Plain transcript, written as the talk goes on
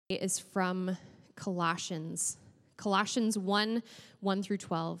Is from Colossians 1 through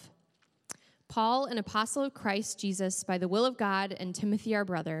 12. Paul, an apostle of Christ Jesus, by the will of God, and Timothy, our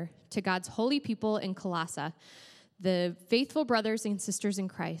brother, to God's holy people in Colossae, the faithful brothers and sisters in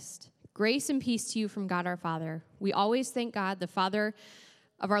Christ, grace and peace to you from God our Father. We always thank God, the Father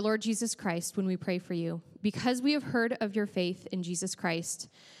of our Lord Jesus Christ, when we pray for you, because we have heard of your faith in Jesus Christ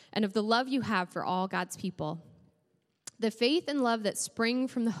and of the love you have for all God's people. The faith and love that spring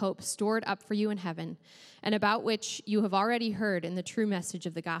from the hope stored up for you in heaven, and about which you have already heard in the true message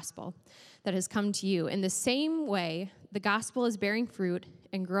of the gospel that has come to you. In the same way, the gospel is bearing fruit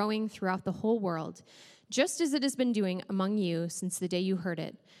and growing throughout the whole world, just as it has been doing among you since the day you heard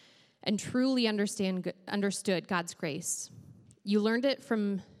it, and truly understood God's grace. You learned it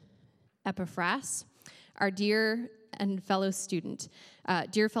from Epaphras, our dear fellow servant,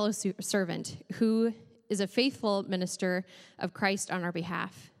 who is a faithful minister of Christ on our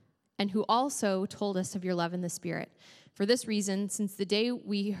behalf, and who also told us of your love in the Spirit. For this reason, since the day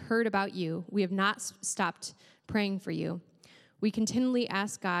we heard about you, we have not stopped praying for you. We continually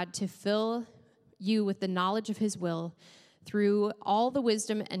ask God to fill you with the knowledge of his will through all the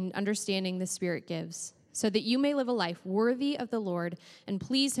wisdom and understanding the Spirit gives, so that you may live a life worthy of the Lord and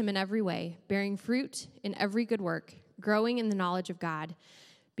please him in every way, bearing fruit in every good work, growing in the knowledge of God,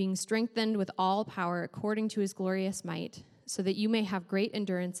 being strengthened with all power according to his glorious might, so that you may have great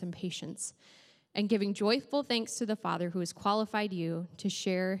endurance and patience, and giving joyful thanks to the Father who has qualified you to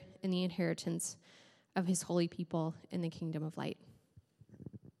share in the inheritance of his holy people in the kingdom of light.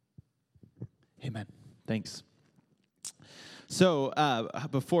 Amen. Thanks. So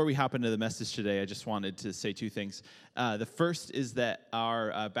before we hop into the message today, I just wanted to say two things. The first is that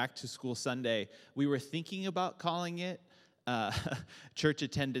our Back to School Sunday, we were thinking about calling it Church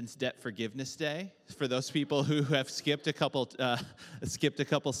Attendance Debt Forgiveness Day. For those people who have skipped a couple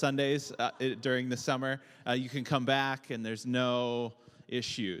Sundays during the summer, you can come back and there's no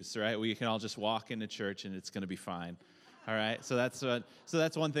issues, right? We can all just walk into church and it's going to be fine. All right, so that's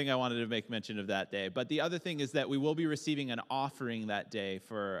one thing I wanted to make mention of that day. But the other thing is that we will be receiving an offering that day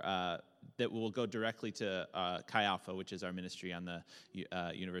for that will go directly to Chi Alpha, which is our ministry on the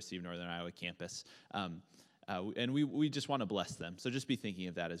University of Northern Iowa campus. And we just want to bless them. So just be thinking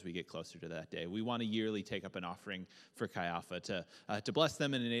of that as we get closer to that day. We want to yearly take up an offering for Chi Alpha to bless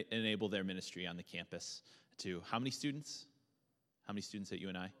them and enable their ministry on the campus to how many students? How many students at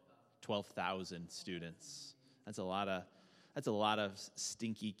UNI? 12,000 students. That's a lot of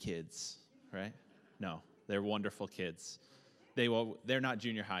stinky kids, right? No, they're wonderful kids. They're not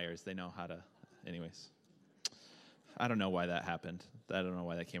junior hires. They know how to, anyways. I don't know why that happened. I don't know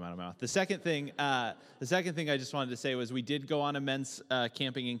why that came out of my mouth. The second thing I just wanted to say was we did go on a men's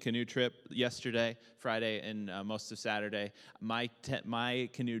camping and canoe trip yesterday, Friday, and most of Saturday. My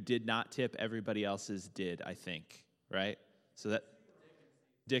canoe did not tip. Everybody else's did, I think, right? So that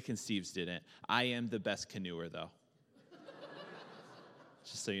Dick and Steve's didn't. I am the best canoeer, though.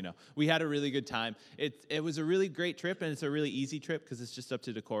 Just so you know. We had a really good time. It was a really great trip, and it's a really easy trip because it's just up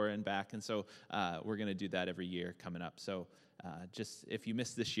to Decorah and back, and so we're going to do that every year coming up. So just if you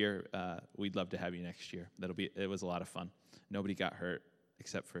missed this year, we'd love to have you next year. It was a lot of fun. Nobody got hurt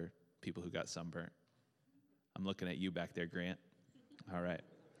except for people who got sunburnt. I'm looking at you back there, Grant. All right.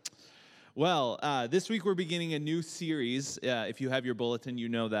 Well, this week we're beginning a new series. If you have your bulletin, you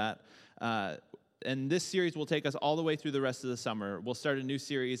know that. And this series will take us all the way through the rest of the summer. We'll start a new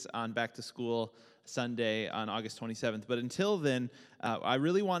series on Back to School Sunday on August 27th. But until then, I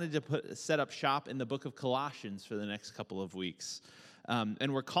really wanted to set up shop in the book of Colossians for the next couple of weeks.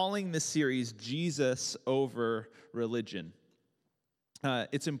 And we're calling this series Jesus Over Religion.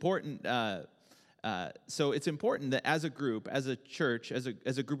 It's important. So it's important that as a group, as a church, as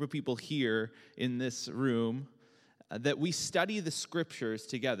a group of people here in this room, that we study the scriptures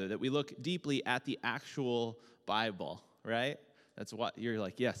together, that we look deeply at the actual Bible, right? That's what you're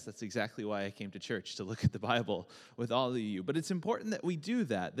like, yes, that's exactly why I came to church, to look at the Bible with all of you. But it's important that we do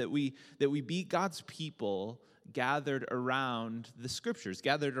that we be God's people gathered around the scriptures,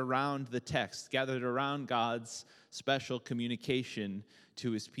 gathered around the text, gathered around God's special communication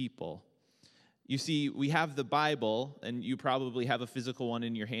to his people. You see, we have the Bible, and you probably have a physical one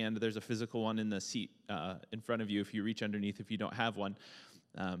in your hand. There's a physical one in the seat in front of you if you reach underneath if you don't have one.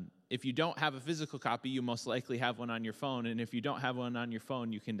 If you don't have a physical copy, you most likely have one on your phone. And if you don't have one on your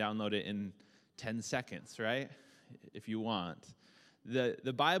phone, you can download it in 10 seconds, right? If you want.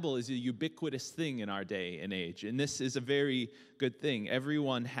 The Bible is a ubiquitous thing in our day and age, and this is a very good thing.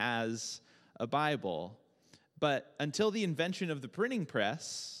 Everyone has a Bible. But until the invention of the printing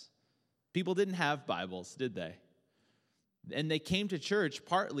press, people didn't have Bibles, did they? And they came to church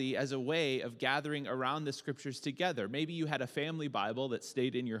partly as a way of gathering around the scriptures together. Maybe you had a family Bible that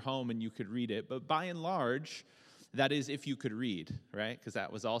stayed in your home and you could read it, but by and large, that is if you could read, right? Because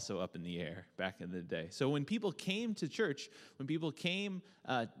that was also up in the air back in the day. So when people came to church, when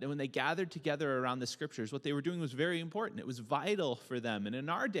they gathered together around the scriptures, what they were doing was very important. It was vital for them. And in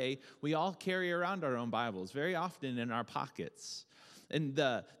our day, we all carry around our own Bibles, very often in our pockets. And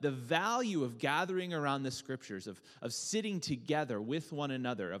the value of gathering around the scriptures, of sitting together with one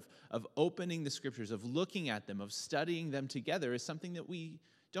another, of opening the scriptures, of looking at them, of studying them together is something that we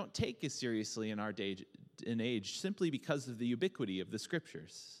don't take as seriously in our day and age simply because of the ubiquity of the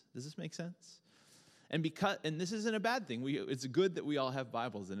scriptures. Does this make sense? And this isn't a bad thing. It's good that we all have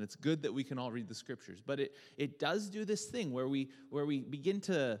Bibles, and it's good that we can all read the scriptures. But it does do this thing where we begin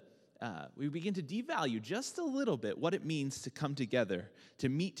to devalue just a little bit what it means to come together, to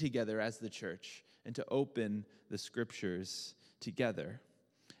meet together as the church, and to open the scriptures together.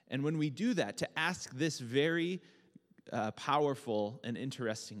 And when we do that, to ask this very powerful and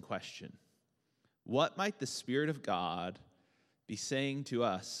interesting question: what might the Spirit of God be saying to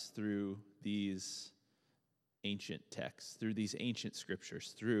us through these ancient texts, through these ancient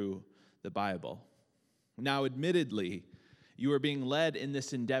scriptures, through the Bible? Now, admittedly, you are being led in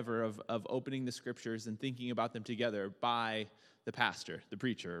this endeavor of opening the scriptures and thinking about them together by the pastor, the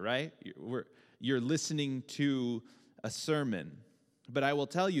preacher, right? You're listening to a sermon. But I will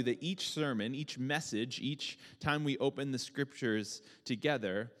tell you that each sermon, each message, each time we open the scriptures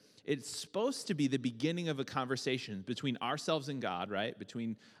together, it's supposed to be the beginning of a conversation between ourselves and God, right?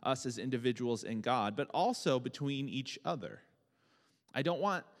 Between us as individuals and God, but also between each other. I don't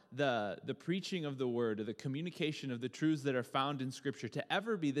want the preaching of the word or the communication of the truths that are found in Scripture to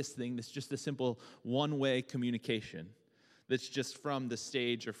ever be this thing that's just a simple one-way communication that's just from the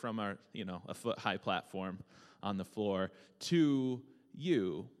stage or from our, a foot-high platform on the floor to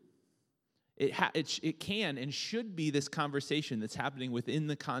you. It can and should be this conversation that's happening within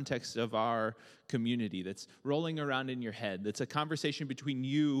the context of our community, that's rolling around in your head, that's a conversation between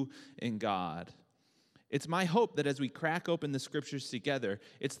you and God. It's my hope that as we crack open the scriptures together,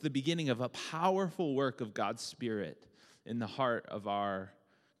 it's the beginning of a powerful work of God's Spirit in the heart of our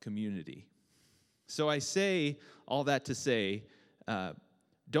community. So I say all that to say,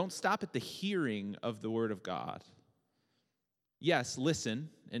 don't stop at the hearing of the Word of God. Yes, listen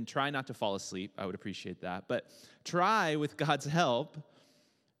and try not to fall asleep. I would appreciate that. But try, with God's help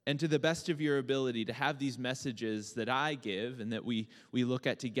and to the best of your ability, to have these messages that I give and that we look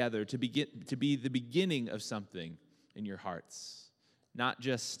at together to be the beginning of something in your hearts, not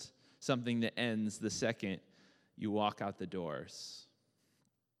just something that ends the second you walk out the doors.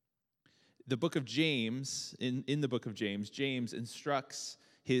 The book of James, in the book of James, James instructs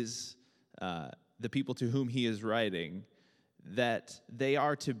the people to whom he is writing that they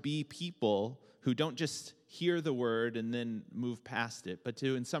are to be people who don't just hear the word and then move past it, but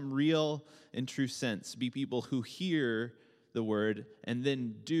to, in some real and true sense, be people who hear the word and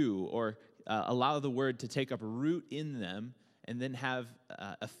then do, or allow the word to take up root in them and then have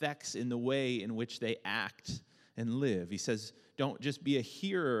effects in the way in which they act and live. He says, don't just be a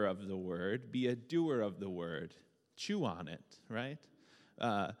hearer of the word, be a doer of the word. Chew on it, right?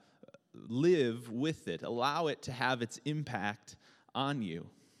 Live with it. Allow it to have its impact on you.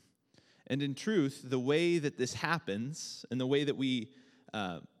 And in truth, the way that this happens and the way that we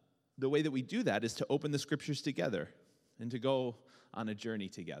do that is to open the scriptures together and to go on a journey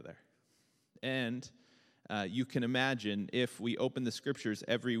together. And you can imagine if we open the scriptures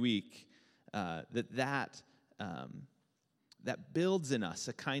every week, that builds in us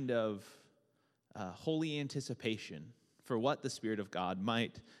a kind of holy anticipation for what the Spirit of God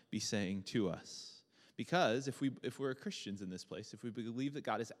might be saying to us. Because if we're Christians in this place, if we believe that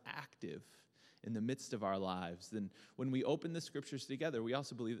God is active in the midst of our lives, then when we open the scriptures together, we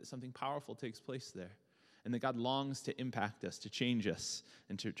also believe that something powerful takes place there, and that God longs to impact us, to change us,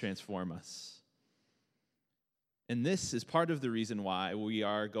 and to transform us. And this is part of the reason why we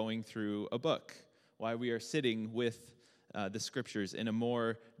are going through a book, why we are sitting with the scriptures in a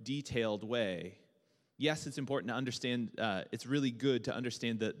more detailed way. Yes, it's important to understand, it's really good to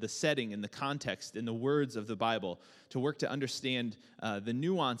understand the setting and the context and the words of the Bible, to work to understand the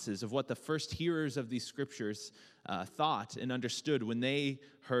nuances of what the first hearers of these scriptures thought and understood when they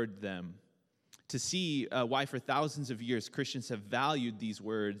heard them, to see why for thousands of years Christians have valued these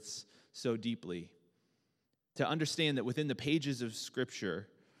words so deeply, to understand that within the pages of Scripture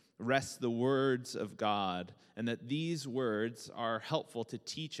rests the words of God, and that these words are helpful to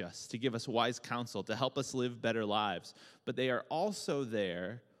teach us, to give us wise counsel, to help us live better lives. But they are also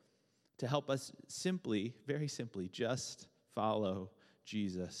there to help us simply, very simply, just follow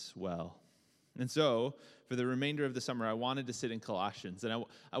Jesus well. And so, for the remainder of the summer, I wanted to sit in Colossians, and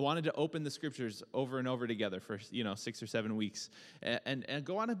I wanted to open the scriptures over and over together for 6 or 7 weeks, and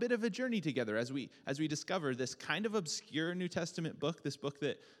go on a bit of a journey together as we discover this kind of obscure New Testament book, this book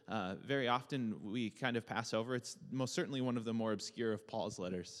that very often we kind of pass over. It's most certainly one of the more obscure of Paul's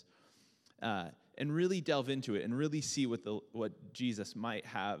letters, and really delve into it and really see what Jesus might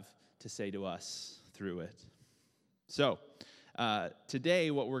have to say to us through it. So, today,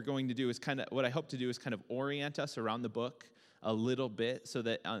 what we're going to do is what I hope to do is kind of orient us around the book a little bit, so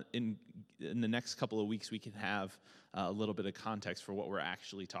that in the next couple of weeks we can have a little bit of context for what we're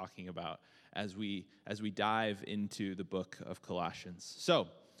actually talking about as we dive into the book of Colossians. So,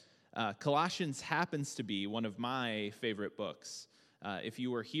 Colossians happens to be one of my favorite books. If you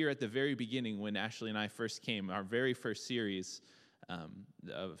were here at the very beginning when Ashley and I first came, our very first series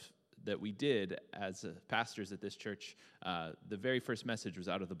that we did as pastors at this church, the very first message was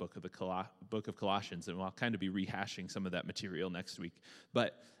out of the book of Colossians, and I'll kind of be rehashing some of that material next week.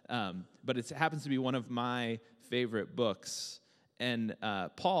 But it happens to be one of my favorite books, and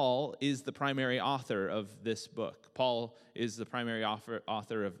Paul is the primary author of this book. Paul is the primary author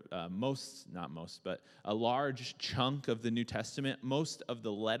of a large chunk of the New Testament. Most of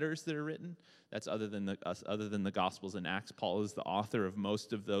the letters that are written, that's other than the Gospels and Acts. Paul is the author of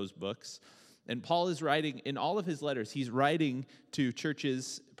most of those books. And Paul is writing, in all of his letters, he's writing to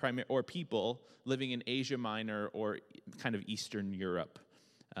churches or people living in Asia Minor or kind of Eastern Europe,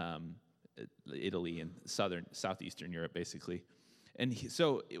 Italy and southeastern Europe, basically. And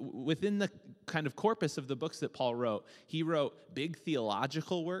so within the kind of corpus of the books that Paul wrote, he wrote big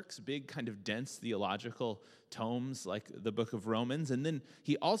theological works, big kind of dense theological tomes like the book of Romans. And then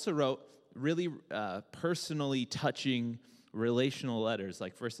he also wrote really personally touching relational letters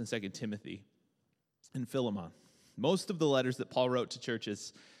like 1st and 2nd Timothy and Philemon. Most of the letters that Paul wrote to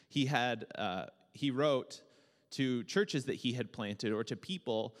churches, he wrote to churches that he had planted or to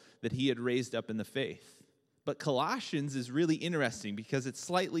people that he had raised up in the faith. But Colossians is really interesting because it's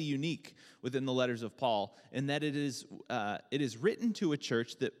slightly unique within the letters of Paul in that it is written to a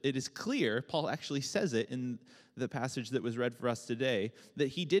church that it is clear, Paul actually says it in the passage that was read for us today, that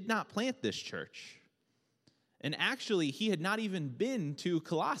he did not plant this church. And actually, he had not even been to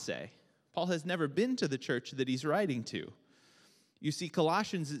Colossae. Paul has never been to the church that he's writing to. You see,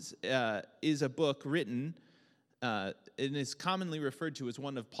 Colossians is a book written and is commonly referred to as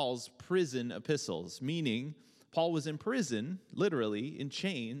one of Paul's prison epistles, meaning Paul was in prison, literally, in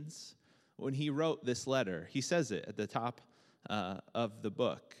chains, when he wrote this letter. He says it at the top of the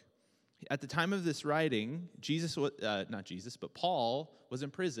book. At the time of this writing, Paul was in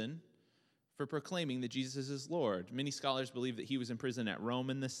prison for proclaiming that Jesus is Lord. Many scholars believe that he was in prison at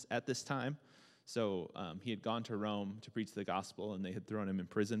Rome at this time. So he had gone to Rome to preach the gospel, and they had thrown him in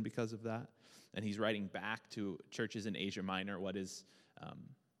prison because of that. And he's writing back to churches in Asia Minor, what is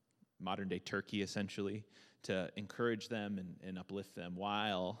modern-day Turkey, essentially, to encourage them and uplift them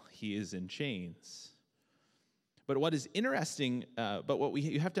while he is in chains. But what is interesting,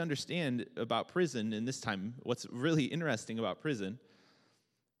 you have to understand about prison in this time, what's really interesting about prison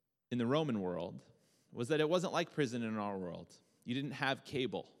in the Roman world was that it wasn't like prison in our world. You didn't have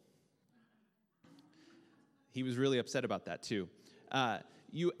cable. He was really upset about that, too.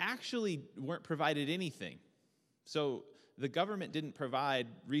 You actually weren't provided anything. So the government didn't provide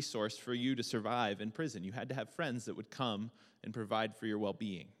resource for you to survive in prison. You had to have friends that would come and provide for your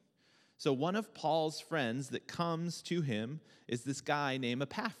well-being. So one of Paul's friends that comes to him is this guy named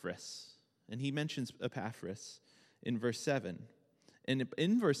Epaphras. And he mentions Epaphras in verse 7. And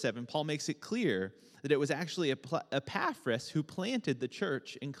in verse 7, Paul makes it clear that it was actually Epaphras who planted the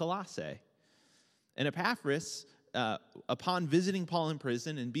church in Colossae. And Epaphras, upon visiting Paul in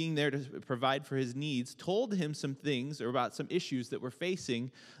prison and being there to provide for his needs, told him some things or about some issues that were facing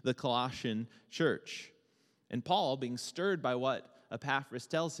the Colossian church. And Paul, being stirred by what Epaphras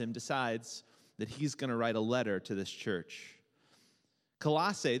tells him, decides that he's going to write a letter to this church.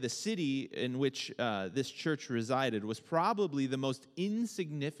 Colossae, the city in which this church resided, was probably the most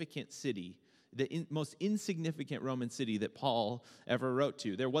insignificant city, most insignificant Roman city that Paul ever wrote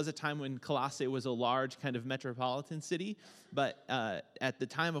to. There was a time when Colossae was a large kind of metropolitan city, but at the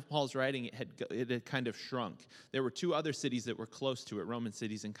time of Paul's writing, it had kind of shrunk. There were two other cities that were close to it, Roman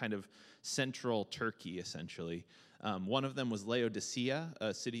cities in kind of central Turkey, essentially. One of them was Laodicea,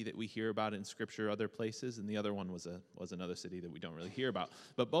 a city that we hear about in Scripture other places, and the other one was another city that we don't really hear about.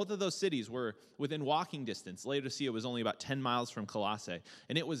 But both of those cities were within walking distance. Laodicea was only about 10 miles from Colossae,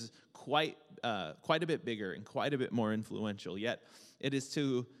 and it was quite a bit bigger and quite a bit more influential. Yet it is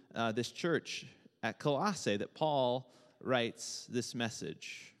to this church at Colossae that Paul writes this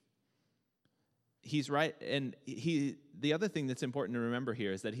message, he's right, and the other thing that's important to remember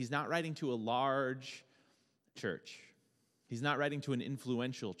here is that he's not writing to a large church. He's not writing to an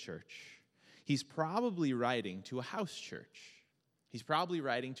influential church. He's probably writing to a house church. He's probably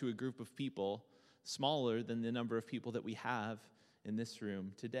writing to a group of people smaller than the number of people that we have in this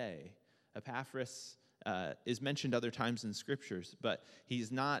room today. Epaphras is mentioned other times in scriptures, but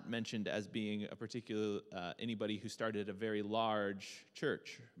he's not mentioned as being a particular anybody who started a very large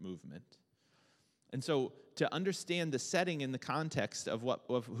church movement. And so to understand the setting and the context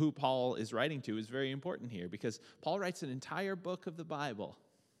of who Paul is writing to is very important here, because Paul writes an entire book of the Bible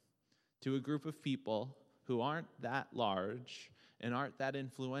to a group of people who aren't that large and aren't that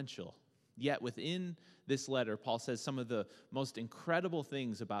influential. Yet within this letter, Paul says some of the most incredible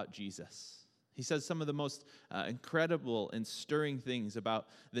things about Jesus. He says some of the most incredible and stirring things about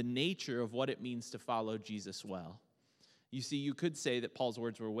the nature of what it means to follow Jesus well. You see, you could say that Paul's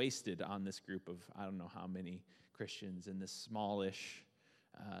words were wasted on this group of, I don't know how many Christians in this smallish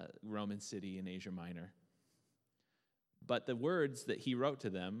Roman city in Asia Minor. But the words that he wrote to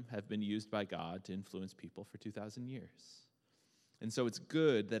them have been used by God to influence people for 2,000 years. And so it's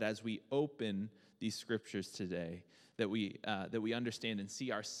good that as we open these scriptures today, that we understand and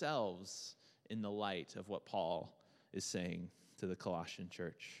see ourselves in the light of what Paul is saying to the Colossian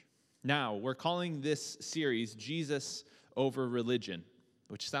church. Now, we're calling this series Jesus Over Religion,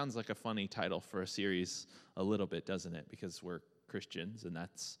 which sounds like a funny title for a series a little bit, doesn't it? Because we're Christians, and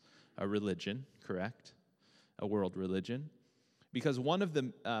that's a religion, correct? A world religion.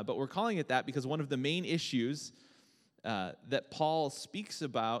 But we're calling it that because one of the main issues that Paul speaks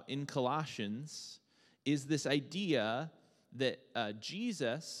about in Colossians is this idea that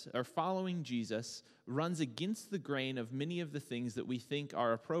Jesus, or following Jesus, runs against the grain of many of the things that we think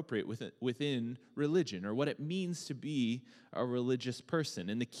are appropriate within religion, or what it means to be a religious person.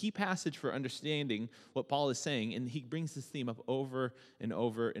 And the key passage for understanding what Paul is saying, and he brings this theme up over and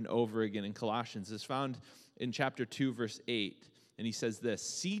over and over again in Colossians, is found in chapter 2, verse 8. And he says this: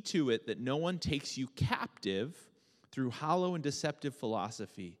 "See to it that no one takes you captive through hollow and deceptive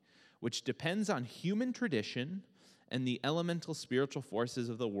philosophy, which depends on human tradition and the elemental spiritual forces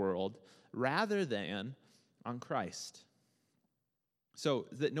of the world, rather than on Christ." So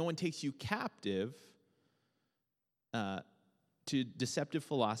that no one takes you captive to deceptive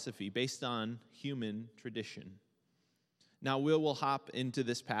philosophy based on human tradition. Now, we'll hop into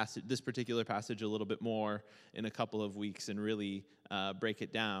this particular passage a little bit more in a couple of weeks and really break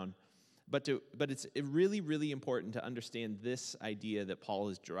it down. But it's really, really important to understand this idea that Paul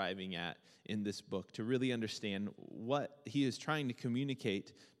is driving at in this book, to really understand what he is trying to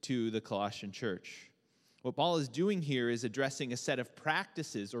communicate to the Colossian church. What Paul is doing here is addressing a set of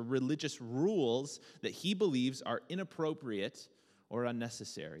practices or religious rules that he believes are inappropriate or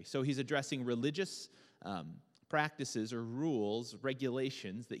unnecessary. So he's addressing religious practices or rules,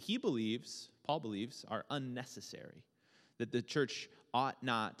 regulations that Paul believes, are unnecessary, that the church ought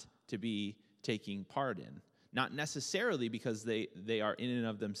not to be taking part in. Not necessarily because they are in and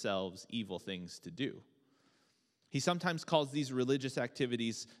of themselves evil things to do. He sometimes calls these religious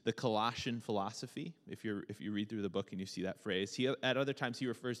activities the Colossian philosophy, if you read through the book and you see that phrase. At other times he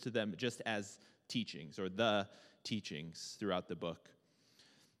refers to them just as teachings, or the teachings throughout the book.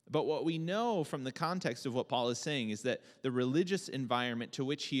 But what we know from the context of what Paul is saying is that the religious environment to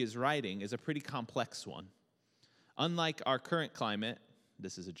which he is writing is a pretty complex one. Unlike our current climate,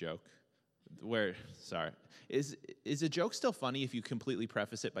 this is a joke. Is a joke still funny if you completely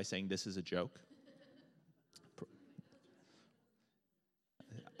preface it by saying this is a joke?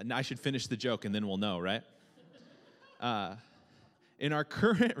 And I should finish the joke and then we'll know, right? In our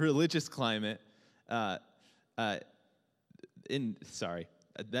current religious climate, I just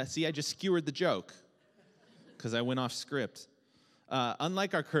skewered the joke because I went off script.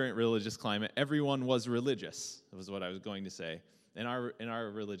 Unlike our current religious climate, everyone was religious. That was what I was going to say. In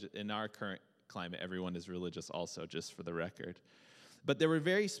our current climate, everyone is religious also, just for the record. But there were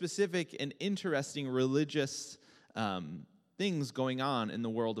very specific and interesting religious things going on in the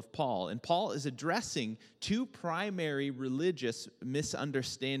world of Paul. And Paul is addressing two primary religious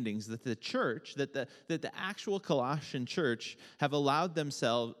misunderstandings that the church, that the actual Colossian church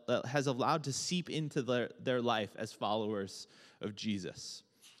has allowed to seep into their life as followers of Jesus.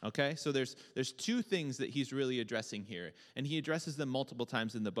 Okay, so there's two things that he's really addressing here, and he addresses them multiple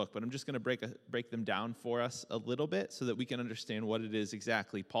times in the book, but I'm just going to break them down for us a little bit so that we can understand what it is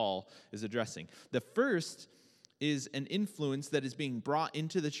exactly Paul is addressing. The first is an influence that is being brought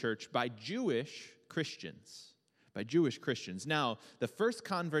into the church by Jewish Christians. Now, the first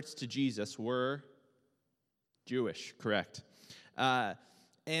converts to Jesus were Jewish, correct.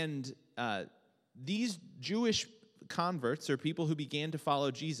 And these Jewish converts, or people who began to follow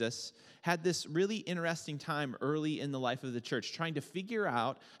Jesus, had this really interesting time early in the life of the church, trying to figure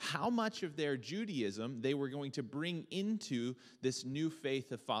out how much of their Judaism they were going to bring into this new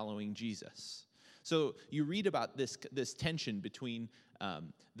faith of following Jesus. So you read about this tension between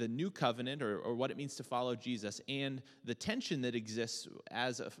the new covenant, or what it means to follow Jesus, and the tension that exists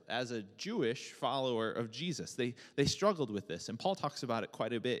as a Jewish follower of Jesus. They struggled with this, and Paul talks about it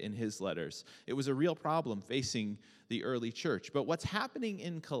quite a bit in his letters. It was a real problem facing the early church. But what's happening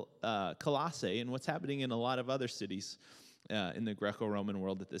in Colossae, and what's happening in a lot of other cities in the Greco-Roman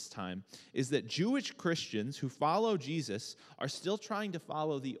world at this time, is that Jewish Christians who follow Jesus are still trying to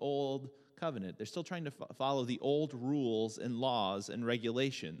follow the old covenant. They're still trying to follow the old rules and laws and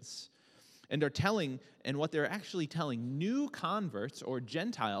regulations. And what they're actually telling new converts or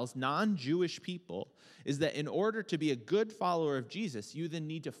Gentiles, non-Jewish people, is that in order to be a good follower of Jesus, you then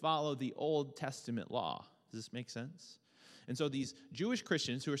need to follow the Old Testament law. Does this make sense? And so these Jewish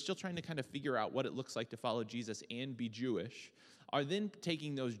Christians who are still trying to kind of figure out what it looks like to follow Jesus and be Jewish are then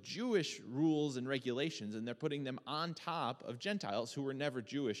taking those Jewish rules and regulations and they're putting them on top of Gentiles who were never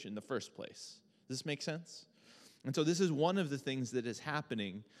Jewish in the first place. Does this make sense? And so this is one of the things that is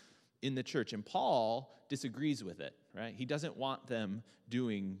happening in the church. And Paul disagrees with it, right? He doesn't want them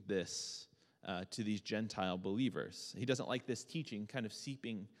doing this to these Gentile believers. He doesn't like this teaching kind of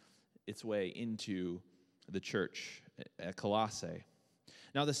seeping its way into the church at Colossae.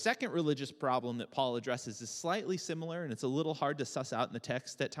 Now, the second religious problem that Paul addresses is slightly similar, and it's a little hard to suss out in the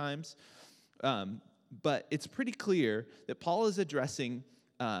text at times. But it's pretty clear that Paul is addressing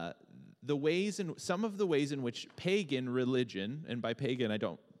some of the ways in which pagan religion, and by pagan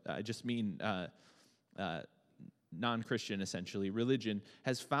I just mean non-Christian, essentially, religion,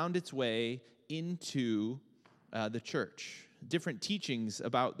 has found its way into the church. Different teachings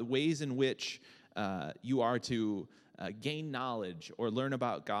about the ways in which you are to gain knowledge or learn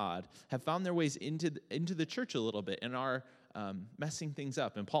about God have found their ways into the church a little bit and are messing things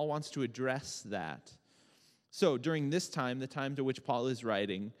up. And Paul wants to address that. So during this time, the time to which Paul is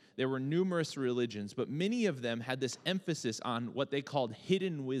writing, there were numerous religions, but many of them had this emphasis on what they called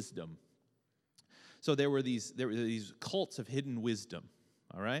hidden wisdom. So there were these cults of hidden wisdom,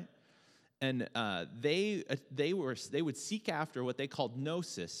 all right? And they would seek after what they called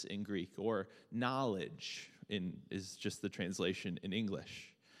gnosis in Greek, or knowledge is just the translation in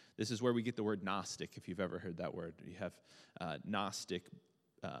English. This is where we get the word Gnostic, if you've ever heard that word. You have Gnostic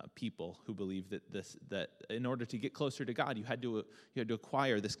people who believe that in order to get closer to God, you had to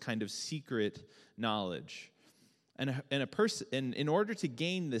acquire this kind of secret knowledge. And in order to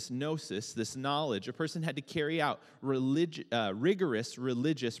gain this gnosis, this knowledge, a person had to carry out rigorous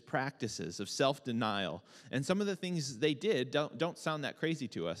religious practices of self-denial. And some of the things they did don't sound that crazy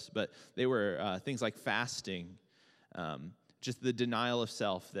to us, but they were things like fasting, just the denial of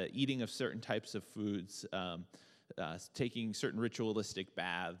self, the eating of certain types of foods, taking certain ritualistic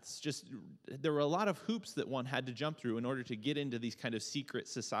baths. Just there were a lot of hoops that one had to jump through in order to get into these kind of secret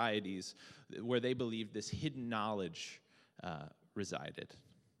societies where they believed this hidden knowledge resided.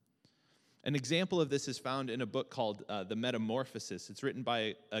 An example of this is found in a book called The Metamorphosis. It's written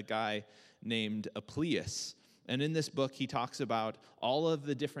by a guy named Applius. And in this book, he talks about all of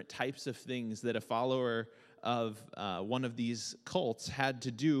the different types of things that a follower of one of these cults had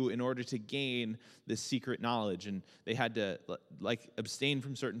to do in order to gain this secret knowledge. And they had to abstain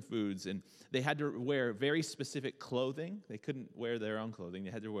from certain foods, and they had to wear very specific clothing. They couldn't wear their own clothing. They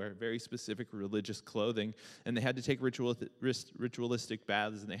had to wear very specific religious clothing, and they had to take ritualistic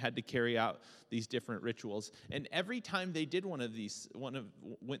baths, and they had to carry out these different rituals. And every time they did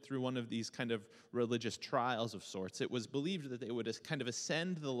went through one of these kind of religious trials of sorts, it was believed that they would kind of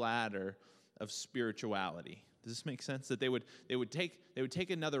ascend the ladder of spirituality. Does this make sense? That they would take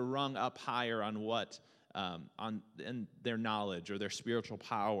another rung up higher on on their knowledge or their spiritual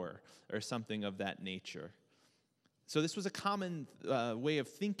power or something of that nature. So this was a common way of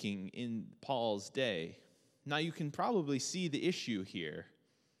thinking in Paul's day. Now you can probably see the issue here.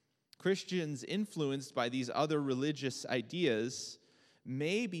 Christians influenced by these other religious ideas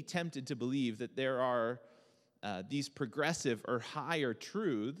may be tempted to believe that there are these progressive or higher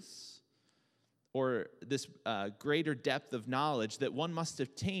truths, or this greater depth of knowledge that one must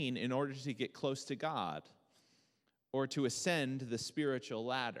attain in order to get close to God or to ascend the spiritual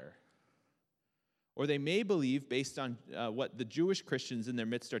ladder. Or they may believe, based on what the Jewish Christians in their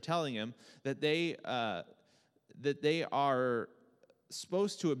midst are telling them, that they are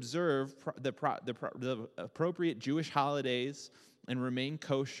supposed to observe the appropriate Jewish holidays and remain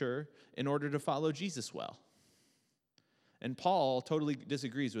kosher in order to follow Jesus well. And Paul totally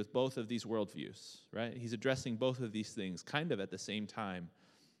disagrees with both of these worldviews, right? He's addressing both of these things kind of at the same time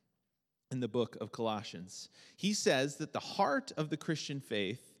in the book of Colossians. He says that the heart of the Christian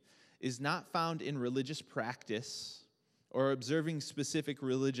faith is not found in religious practice or observing specific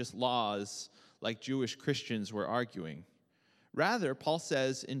religious laws like Jewish Christians were arguing. Rather, Paul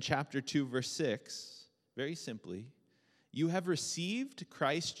says in chapter 2, verse 6, very simply, you have received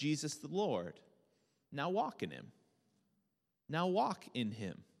Christ Jesus the Lord. Now walk in him. Now walk in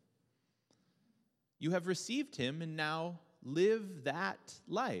him. You have received him and now live that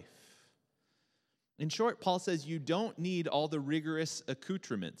life. In short, Paul says you don't need all the rigorous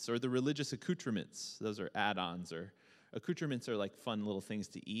accoutrements or the religious accoutrements. Those are add-ons, or accoutrements are like fun little things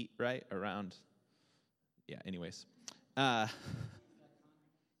to eat, right? Around, yeah, anyways. No,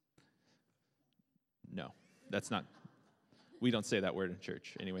 that's not, we don't say that word in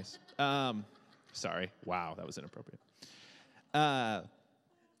church. Anyways, sorry. Wow, that was inappropriate.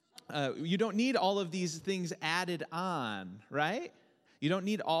 You don't need all of these things added on, right? You don't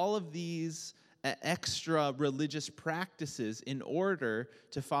need all of these extra religious practices in order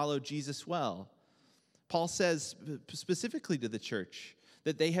to follow Jesus well. Paul says specifically to the church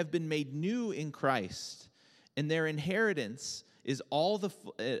that they have been made new in Christ, and their inheritance is all the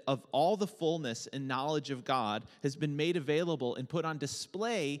fullness and knowledge of God has been made available and put on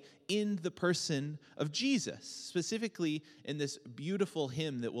display in the person of Jesus, specifically in this beautiful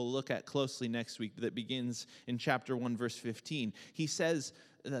hymn that we'll look at closely next week that begins in chapter 1, verse 15. He says,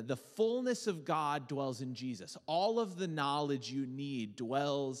 the fullness of God dwells in Jesus. All of the knowledge you need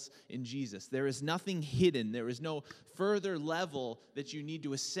dwells in Jesus. There is nothing hidden. There is no further level that you need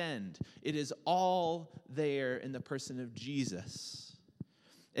to ascend. It is all there in the person of Jesus.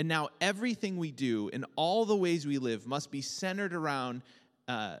 And now everything we do and all the ways we live must be centered around,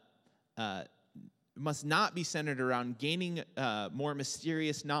 must not be centered around gaining more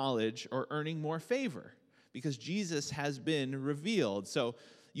mysterious knowledge or earning more favor, because Jesus has been revealed. So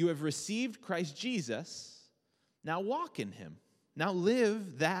you have received Christ Jesus. Now walk in him. Now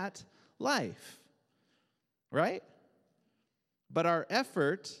live that life. Right? But our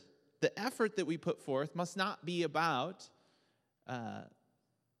effort, the effort that we put forth, must not be about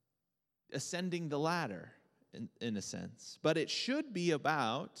ascending the ladder, in a sense. But it should be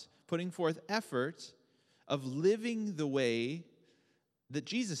about putting forth effort of living the way that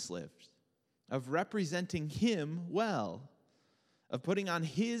Jesus lived, of representing him well, of putting on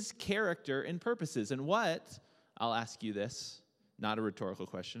his character and purposes. And what, I'll ask you this, not a rhetorical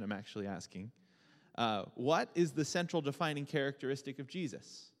question, I'm actually asking, what is the central defining characteristic of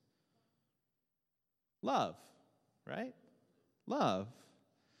Jesus? Love, right? Love.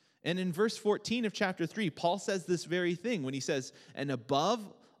 And in verse 14 of chapter 3, Paul says this very thing when he says, and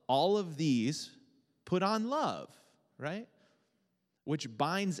above all of these, put on love, right? Which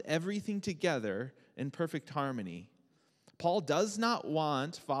binds everything together in perfect harmony. Paul does not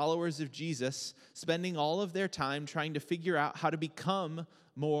want followers of Jesus spending all of their time trying to figure out how to become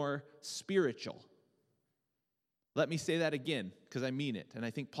more spiritual. Let me say that again, because I mean it, and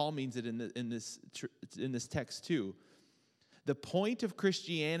I think Paul means it in this text too. The point of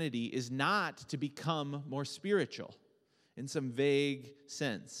Christianity is not to become more spiritual in some vague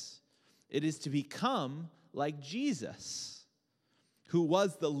sense. It is to become like Jesus, who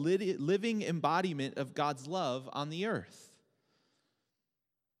was the living embodiment of God's love on the earth.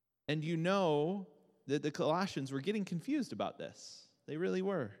 And you know that the Colossians were getting confused about this. They really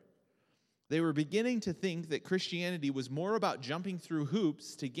were. They were beginning to think that Christianity was more about jumping through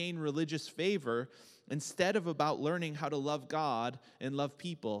hoops to gain religious favor instead of about learning how to love God and love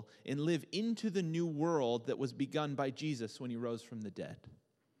people and live into the new world that was begun by Jesus when he rose from the dead.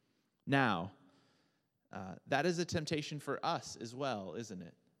 Now, that is a temptation for us as well, isn't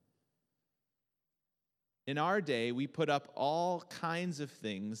it? In our day, we put up all kinds of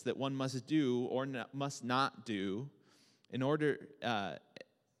things that one must do or must not do in order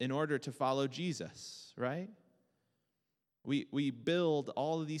to follow Jesus, right? We build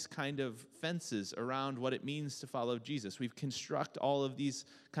all of these kind of fences around what it means to follow Jesus. We construct all of these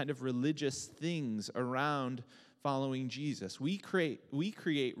kind of religious things around following Jesus. We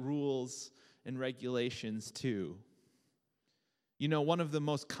create rules and regulations too. You know, one of the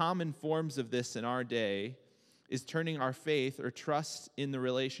most common forms of this in our day is turning our faith or trust in the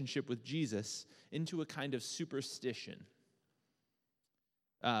relationship with Jesus into a kind of superstition.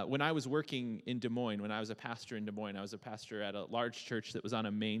 When I was working in Des Moines, when I was a pastor in Des Moines, I was a pastor at a large church that was on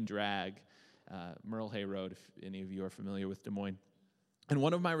a main drag, Merle Hay Road, if any of you are familiar with Des Moines. And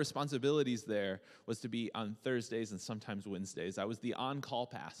one of my responsibilities there was to be on Thursdays and sometimes Wednesdays. I was the on-call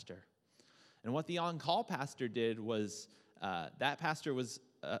pastor. And what the on-call pastor did was that pastor was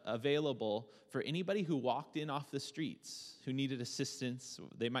available for anybody who walked in off the streets, who needed assistance.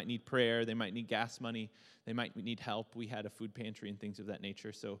 They might need prayer, they might need gas money, they might need help. We had a food pantry and things of that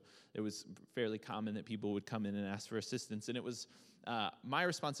nature, so it was fairly common that people would come in and ask for assistance. And it was my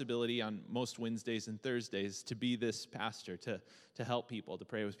responsibility on most Wednesdays and Thursdays to be this pastor, to help people, to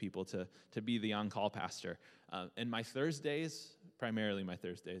pray with people, to be the on-call pastor. And my Thursdays, primarily my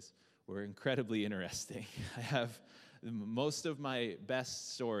Thursdays, were incredibly interesting. I have most of my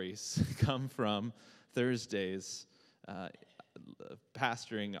best stories come from Thursdays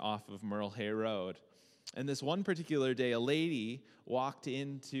pastoring off of Merle Hay Road. And this one particular day, a lady walked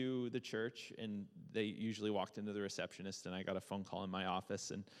into the church, and they usually walked into the receptionist, and I got a phone call in my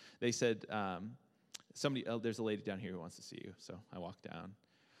office, and they said, there's a lady down here who wants to see you. So I walked down,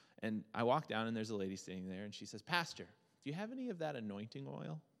 and there's a lady sitting there, and she says, "Pastor, do you have any of that anointing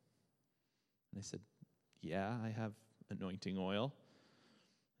oil?" And I said, "Yeah, I have anointing oil."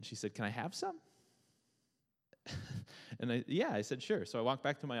 And she said, "Can I have some?" And I said, "Sure." So I walked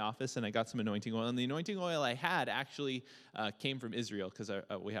back to my office and I got some anointing oil. And the anointing oil I had actually came from Israel, because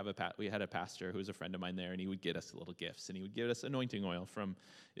we had a pastor who was a friend of mine there, and he would get us little gifts, and he would give us anointing oil from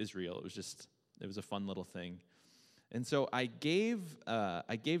Israel. It was a fun little thing. And so I gave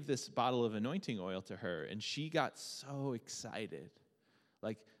this bottle of anointing oil to her, and she got so excited,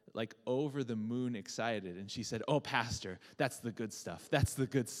 like over the moon excited. And she said, "Oh, Pastor, that's the good stuff. That's the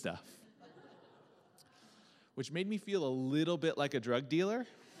good stuff." Which made me feel a little bit like a drug dealer.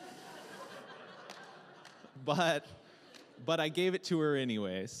 But I gave it to her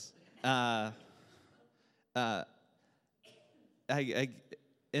anyways. I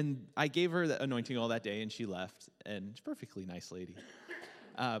gave her the anointing oil that day, and she left, and she's a perfectly nice lady.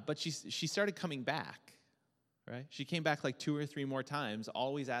 But she started coming back, right? She came back like 2 or 3 more times,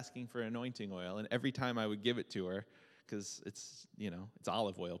 always asking for anointing oil, and every time I would give it to her, because it's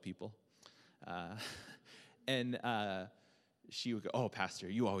olive oil, people. And she would go, "Oh, Pastor,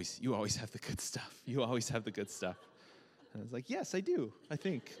 you always have the good stuff. You always have the good stuff." And I was like, "Yes, I do. I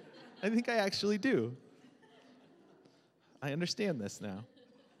think I actually do. I understand this now."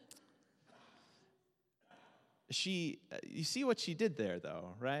 You see what she did there,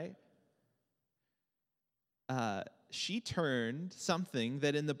 though, right? She turned something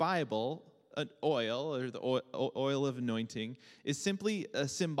that in the Bible, an oil, or the oil of anointing, is simply a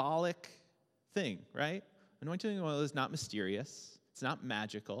symbolic thing, right? Anointing oil is not mysterious. It's not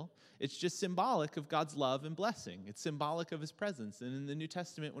magical. It's just symbolic of God's love and blessing. It's symbolic of his presence. And in the New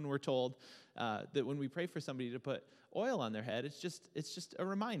Testament, when we're told that when we pray for somebody to put oil on their head, it's just a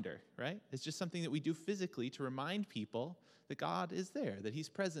reminder, right? It's just something that we do physically to remind people that God is there, that he's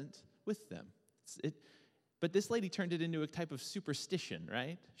present with them. But this lady turned it into a type of superstition,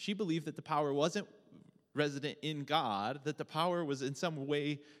 right? She believed that the power wasn't resident in God, that the power was in some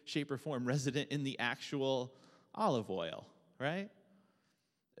way, shape, or form resident in the actual olive oil, right?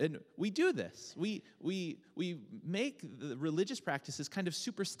 And we do this. We make the religious practices kind of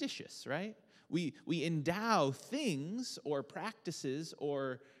superstitious, right? We endow things or practices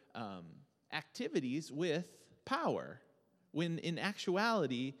or activities with power, when in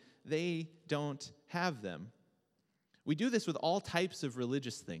actuality, they don't have them. We do this with all types of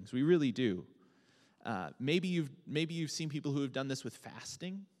religious things. We really do. Maybe you've seen people who have done this with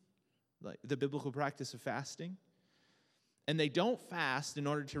fasting, like the biblical practice of fasting. And they don't fast in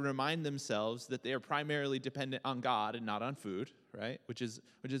order to remind themselves that they are primarily dependent on God and not on food, right? Which is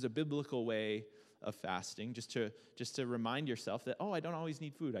a biblical way of fasting, just to remind yourself that, oh, I don't always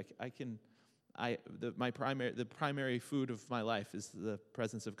need food. The primary food of my life is the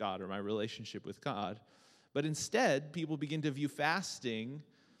presence of God or my relationship with God. But instead, people begin to view fasting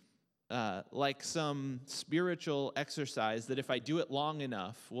like some spiritual exercise that if I do it long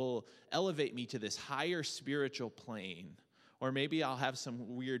enough will elevate me to this higher spiritual plane. Or maybe I'll have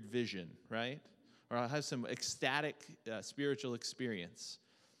some weird vision, right? Or I'll have some ecstatic spiritual experience.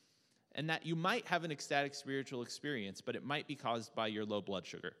 And that you might have an ecstatic spiritual experience, but it might be caused by your low blood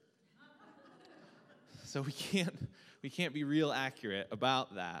sugar. So we can't be real accurate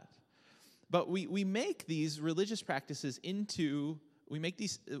about that. But we make these religious practices we make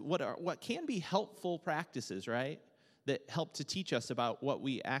these what can be helpful practices, right? That help to teach us about what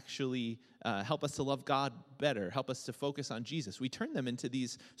we actually help us to love God better, help us to focus on Jesus. We turn them into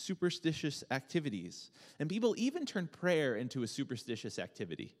these superstitious activities. And people even turn prayer into a superstitious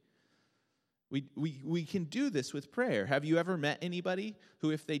activity. We can do this with prayer. Have you ever met anybody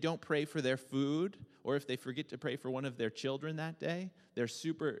who, if they don't pray for their food, or if they forget to pray for one of their children that day,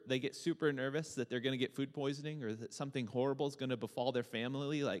 they get super nervous that they're going to get food poisoning or that something horrible is going to befall their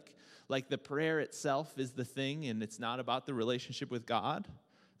family? Like the prayer itself is the thing, and it's not about the relationship with God.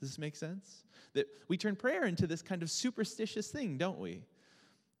 Does this make sense? That we turn prayer into this kind of superstitious thing, don't we?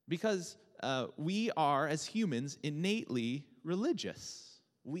 Because we are, as humans, innately religious.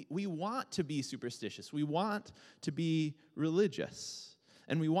 We want to be superstitious. We want to be religious.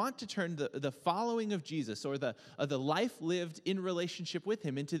 And we want to turn the following of Jesus, or the life lived in relationship with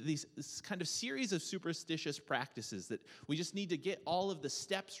him, into this kind of series of superstitious practices that we just need to get all of the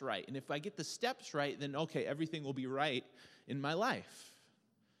steps right. And if I get the steps right, then okay, everything will be right in my life.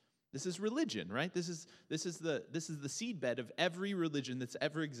 This is religion, right? This is the seedbed of every religion that's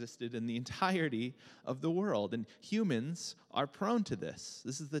ever existed in the entirety of the world. And humans are prone to this.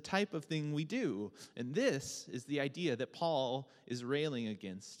 This is the type of thing we do. And this is the idea that Paul is railing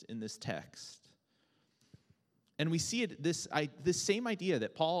against in this text. And we see it this same idea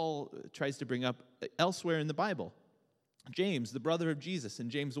that Paul tries to bring up elsewhere in the Bible. James, the brother of Jesus, in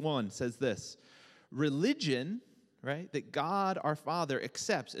James 1 says this: religion, right, that God our Father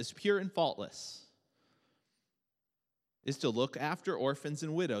accepts as pure and faultless, is to look after orphans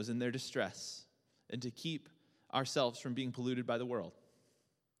and widows in their distress and to keep ourselves from being polluted by the world.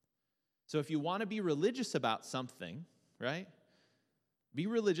 So if you want to be religious about something, right, be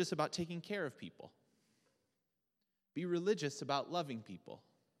religious about taking care of people. Be religious about loving people.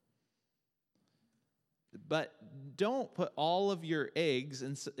 But don't put all of your eggs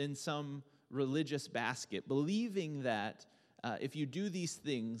in some religious basket, believing that if you do these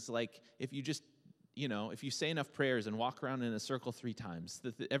things, like if you just, if you say enough prayers and walk around in a circle 3 times,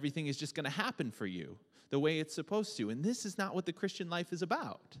 that everything is just going to happen for you the way it's supposed to. And this is not what the Christian life is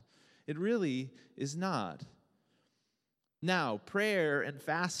about. It really is not. Now, prayer and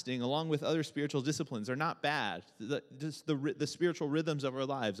fasting, along with other spiritual disciplines, are not bad. The spiritual rhythms of our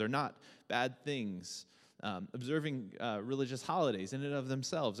lives are not bad things. Observing religious holidays in and of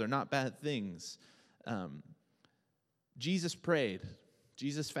themselves are not bad things. Jesus prayed.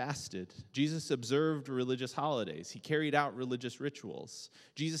 Jesus fasted. Jesus observed religious holidays. He carried out religious rituals.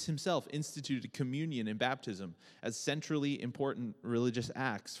 Jesus himself instituted communion and baptism as centrally important religious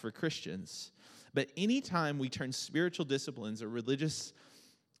acts for Christians. But anytime we turn spiritual disciplines or religious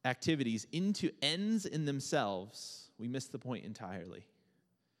activities into ends in themselves, we miss the point entirely.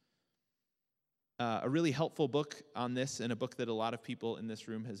 A really helpful book on this, and a book that a lot of people in this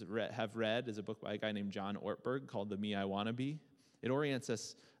room have read, is a book by a guy named John Ortberg called The Me I Wanna Be. It orients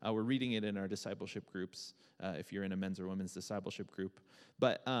us. We're reading it in our discipleship groups, if you're in a men's or women's discipleship group.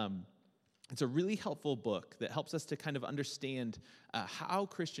 But it's a really helpful book that helps us to kind of understand how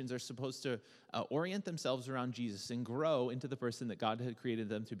Christians are supposed to orient themselves around Jesus and grow into the person that God had created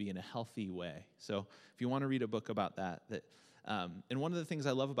them to be in a healthy way. So if you want to read a book about that and one of the things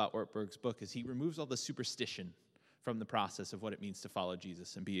I love about Ortberg's book is he removes all the superstition from the process of what it means to follow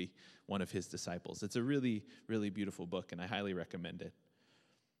Jesus and be one of his disciples. It's a really, really beautiful book, and I highly recommend it.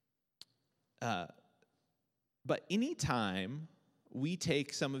 But anytime we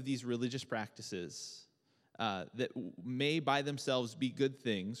take some of these religious practices that may by themselves be good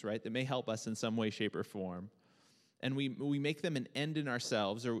things, right, that may help us in some way, shape, or form, and we make them an end in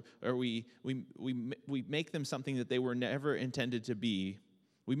ourselves, or we make them something that they were never intended to be,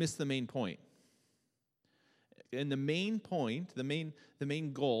 we miss the main point. And the main point, the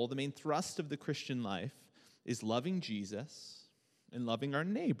main goal, the main thrust of the Christian life is loving Jesus and loving our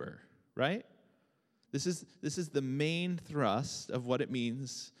neighbor, right? This is the main thrust of what it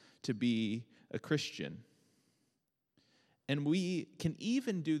means to be a Christian. And we can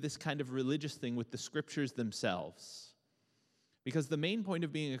even do this kind of religious thing with the scriptures themselves. Because the main point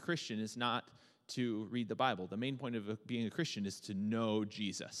of being a Christian is not to read the Bible. The main point of being a Christian is to know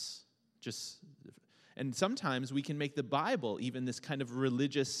Jesus. And sometimes we can make the Bible even this kind of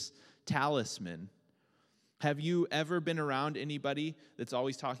religious talisman. Have you ever been around anybody that's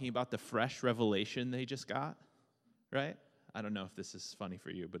always talking about the fresh revelation they just got? Right? I don't know if this is funny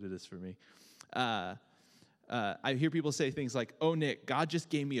for you, but it is for me. I hear people say things like, "Oh, Nick, God just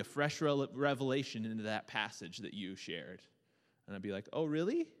gave me a fresh revelation into that passage that you shared." And I'd be like, "Oh,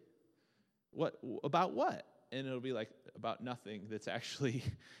 really? What about what?" And it'll be like, about nothing that's actually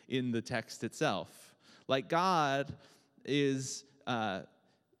in the text itself. Like God is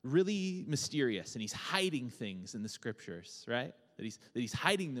really mysterious, and he's hiding things in the scriptures, right? That he's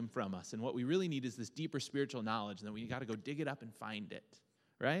hiding them from us. And what we really need is this deeper spiritual knowledge, and then we got to go dig it up and find it,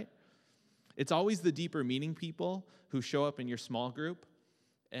 right? It's always the deeper meaning people who show up in your small group,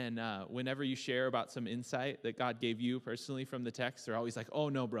 And whenever you share about some insight that God gave you personally from the text, they're always like, "Oh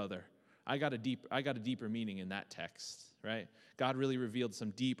no, brother, I got a deeper meaning in that text," right? God really revealed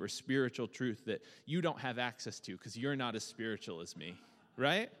some deep or spiritual truth that you don't have access to because you're not as spiritual as me,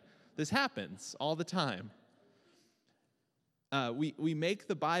 right? This happens all the time. We make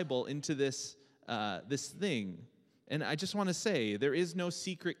the Bible into this thing, and I just want to say there is no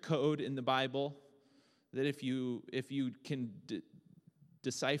secret code in the Bible that if you can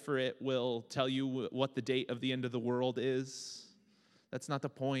decipher it will tell you what the date of the end of the world is. That's not the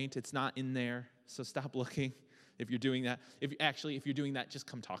point. It's not in there. So stop looking if you're doing that. If you're doing that, just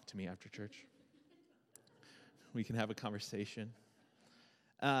come talk to me after church. We can have a conversation.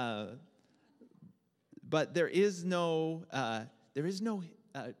 But there is no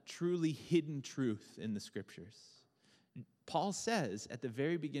truly hidden truth in the Scriptures. Paul says at the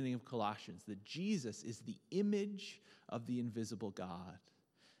very beginning of Colossians that Jesus is the image of the invisible God.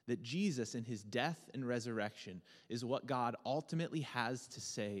 That Jesus in his death and resurrection is what God ultimately has to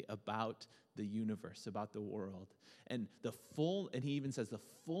say about the universe, about the world. And he even says the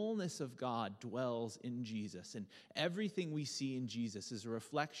fullness of God dwells in Jesus. And everything we see in Jesus is a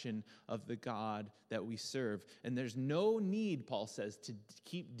reflection of the God that we serve. And there's no need, Paul says, to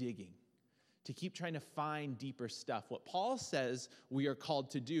keep digging, to keep trying to find deeper stuff. What Paul says we are called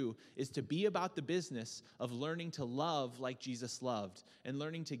to do is to be about the business of learning to love like Jesus loved and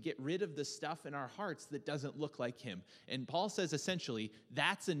learning to get rid of the stuff in our hearts that doesn't look like him. And Paul says essentially,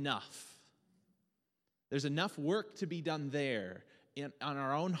 that's enough. There's enough work to be done there on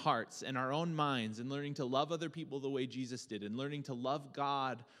our own hearts and our own minds and learning to love other people the way Jesus did and learning to love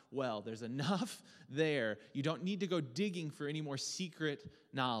God well. There's enough there. You don't need to go digging for any more secret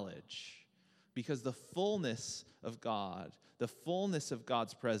knowledge. Because the fullness of God, the fullness of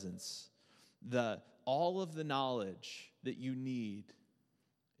God's presence, all of the knowledge that you need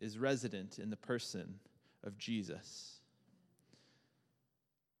is resident in the person of Jesus.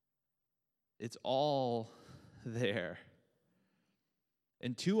 It's all there.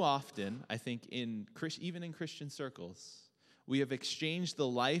 And too often, I think, even in Christian circles, we have exchanged the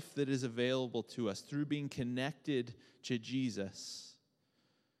life that is available to us through being connected to Jesus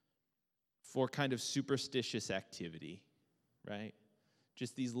for kind of superstitious activity, right?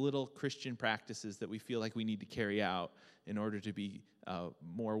 Just these little Christian practices that we feel like we need to carry out in order to be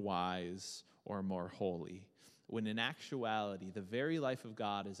more wise or more holy. When in actuality, the very life of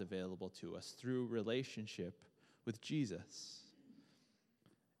God is available to us through relationship with Jesus.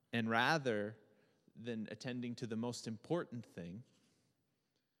 And rather than attending to the most important thing,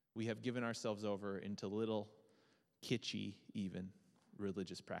 we have given ourselves over into little kitschy, even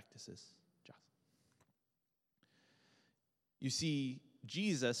religious practices. You see,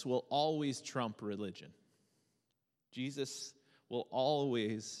 Jesus will always trump religion. Jesus will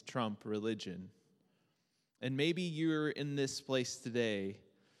always trump religion. And maybe you're in this place today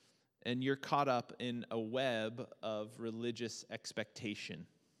and you're caught up in a web of religious expectation.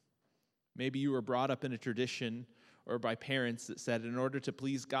 Maybe you were brought up in a tradition or by parents that said in order to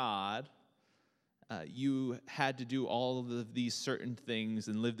please God, you had to do all of these certain things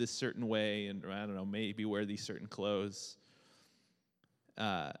and live this certain way and, I don't know, maybe wear these certain clothes.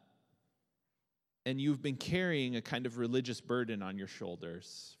 And you've been carrying a kind of religious burden on your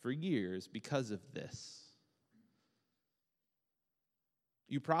shoulders for years because of this.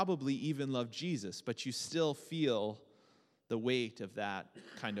 You probably even love Jesus, but you still feel the weight of that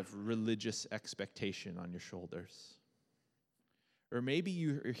kind of religious expectation on your shoulders. Or maybe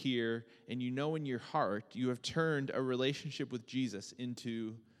you're here and you know in your heart you have turned a relationship with Jesus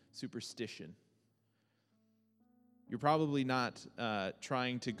into superstition. You're probably not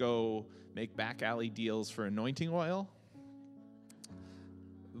trying to go make back alley deals for anointing oil,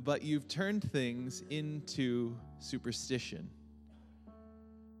 but you've turned things into superstition.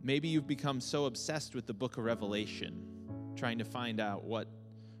 Maybe you've become so obsessed with the book of Revelation, trying to find out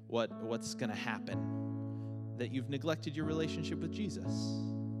what's going to happen, that you've neglected your relationship with Jesus.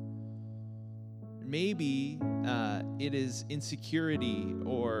 Maybe it is insecurity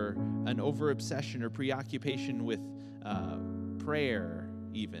or an over-obsession or preoccupation with prayer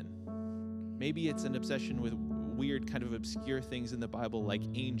even. Maybe it's an obsession with weird kind of obscure things in the Bible like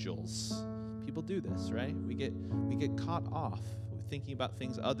angels. People do this, right? We get caught off thinking about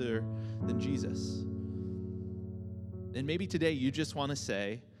things other than Jesus. And maybe today you just want to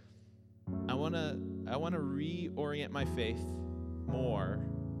say, I want to reorient my faith more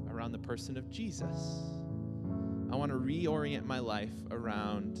around the person of Jesus. I want to reorient my life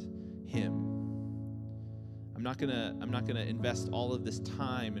around him. I'm not gonna invest all of this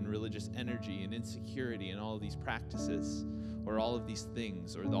time and religious energy and insecurity and all of these practices or all of these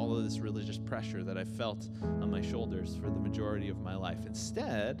things or all of this religious pressure that I felt on my shoulders for the majority of my life.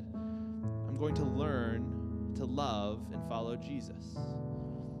 Instead, I'm going to learn to love and follow Jesus.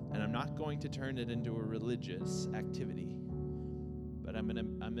 And I'm not going to turn it into a religious activity, but I'm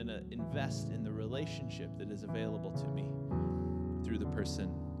going to invest in the relationship that is available to me through the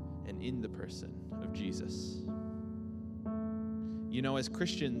person and in the person of Jesus. You know, as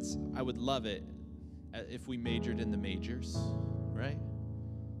Christians, I would love it if we majored in the majors, right?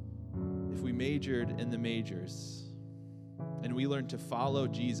 If we majored in the majors and we learned to follow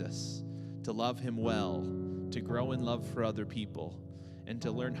Jesus, to love him well, to grow in love for other people, and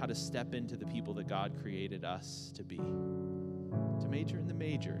to learn how to step into the people that God created us to be. To major in the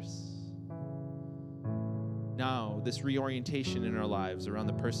majors. Now, this reorientation in our lives around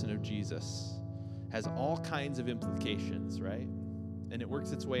the person of Jesus has all kinds of implications, right? And it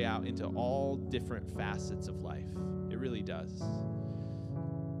works its way out into all different facets of life. It really does.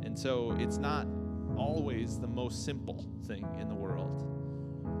 And so it's not always the most simple thing in the world.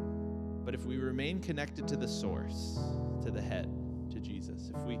 But if we remain connected to the source, to the head, to Jesus,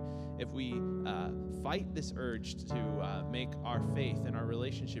 if we fight this urge to make our faith and our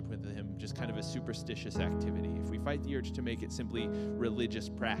relationship with him just kind of a superstitious activity, if we fight the urge to make it simply religious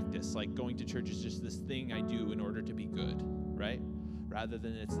practice, like going to church is just this thing I do in order to be good, right? Rather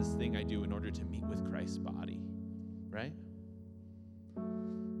than it's this thing I do in order to meet with Christ's body, right?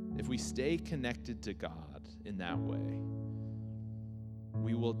 If we stay connected to God in that way,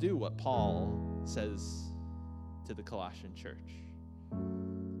 we will do what Paul says to the Colossian church,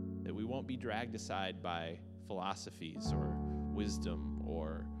 that we won't be dragged aside by philosophies or wisdom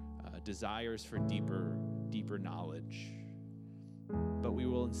or desires for deeper knowledge, but we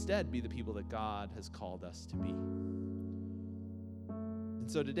will instead be the people that God has called us to be. And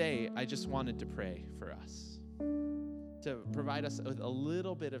so today, I just wanted to pray for us, to provide us with a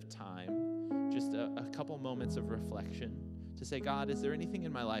little bit of time, just a couple moments of reflection, to say, God, is there anything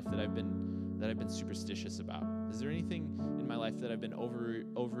in my life that I've been superstitious about? Is there anything in my life that I've been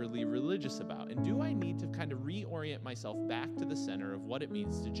overly religious about? And do I need to kind of reorient myself back to the center of what it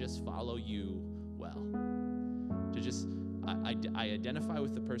means to just follow you well? To just, I identify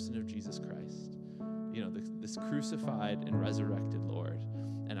with the person of Jesus Christ, you know, this crucified and resurrected Lord,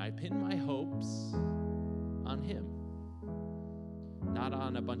 and I pin my hopes on him, not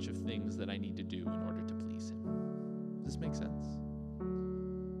on a bunch of things that I need to do in order to please him. Does this make sense?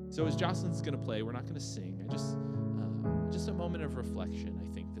 So as Jocelyn's going to play, we're not going to sing. Just a moment of reflection, I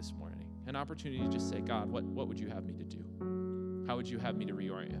think, this morning. An opportunity to just say, God, what would you have me to do? How would you have me to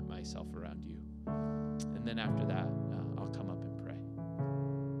reorient myself around you? And then after that, I'll come up and pray.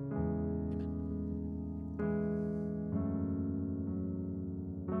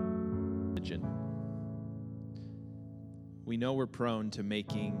 Amen. We know we're prone to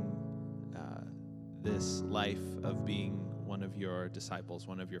making this life of being one of your disciples,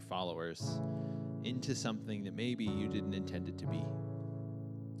 one of your followers, into something that maybe you didn't intend it to be.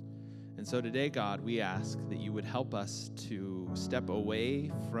 And so today, God, we ask that you would help us to step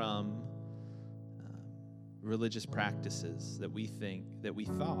away from religious practices that we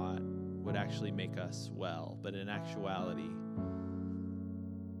thought would actually make us well, but in actuality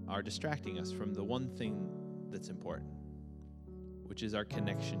are distracting us from the one thing that's important, which is our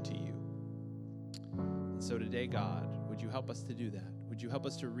connection to you. And so today, God, would you help us to do that? Would you help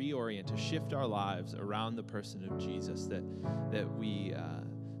us to reorient, to shift our lives around the person of Jesus, that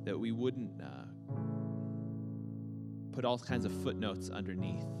we wouldn't put all kinds of footnotes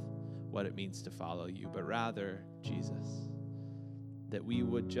underneath what it means to follow you, but rather, Jesus, that we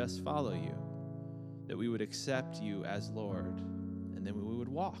would just follow you, that we would accept you as Lord, and then we would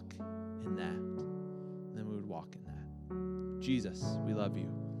walk in that, and then we would walk in that. Jesus, we love you,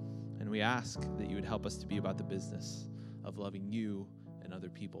 and we ask that you would help us to be about the business of loving you and other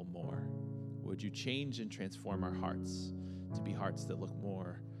people more. Would you change and transform our hearts to be hearts that look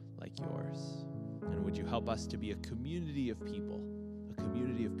more like yours? And would you help us to be a community of people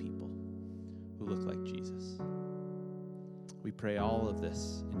who look like Jesus? We pray all of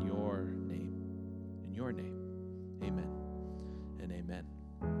this in your name. In your name. Amen and amen.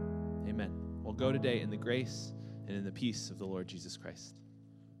 Amen. Well, go today in the grace and in the peace of the Lord Jesus Christ.